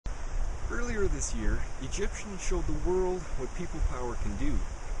Earlier this year, Egyptians showed the world what people power can do,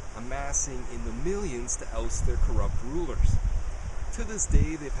 amassing in the millions to oust their corrupt rulers. To this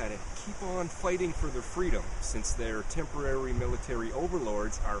day, they've had to keep on fighting for their freedom, since their temporary military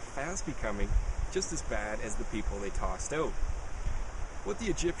overlords are fast becoming just as bad as the people they tossed out. What the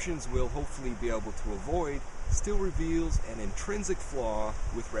Egyptians will hopefully be able to avoid still reveals an intrinsic flaw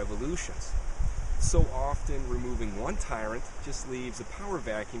with revolutions. So often, removing one tyrant just leaves a power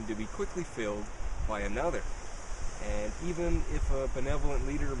vacuum to be quickly filled by another. And even if a benevolent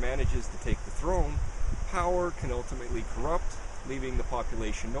leader manages to take the throne, power can ultimately corrupt, leaving the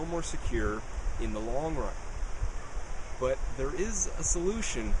population no more secure in the long run. But there is a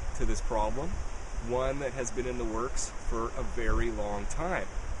solution to this problem, one that has been in the works for a very long time.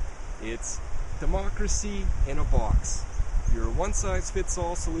 It's democracy in a box. Your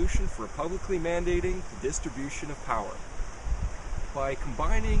one-size-fits-all solution for publicly mandating the distribution of power. By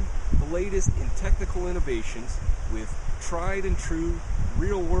combining the latest in technical innovations with tried and true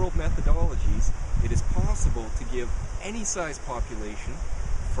real-world methodologies, it is possible to give any size population,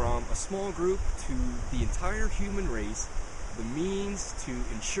 from a small group to the entire human race, the means to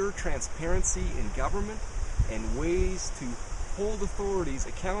ensure transparency in government and ways to hold authorities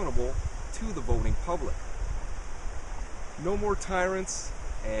accountable to the voting public. No more tyrants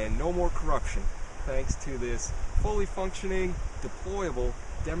and no more corruption, thanks to this fully functioning, deployable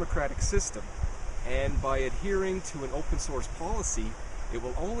democratic system. And by adhering to an open source policy, it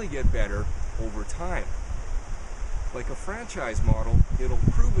will only get better over time. Like a franchise model, it'll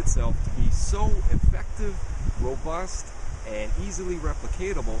prove itself to be so effective, robust, and easily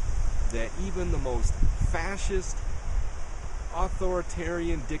replicatable that even the most fascist,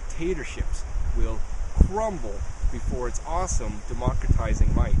 authoritarian dictatorships will crumble before its awesome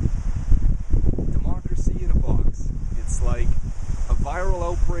democratizing might. Democracy in a box. It's like a viral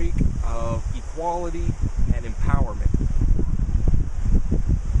outbreak of equality and empowerment.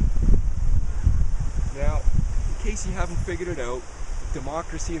 Now, in case you haven't figured it out,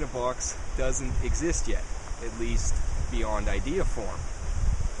 democracy in a box doesn't exist yet, at least beyond idea form.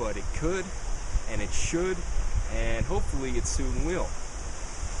 But it could, and it should, and hopefully it soon will.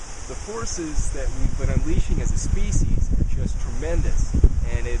 The forces that we've been unleashing as a species are just tremendous,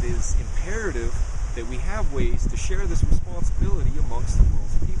 and it is imperative that we have ways to share this responsibility amongst the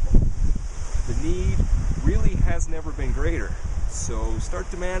world's people. The need really has never been greater, so start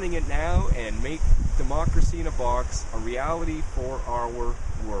demanding it now and make democracy in a box a reality for our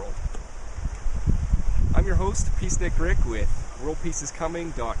world. I'm your host, Peacenik Rick with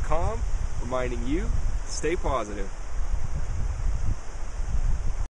WorldPeaceIsComing.com, reminding you, stay positive.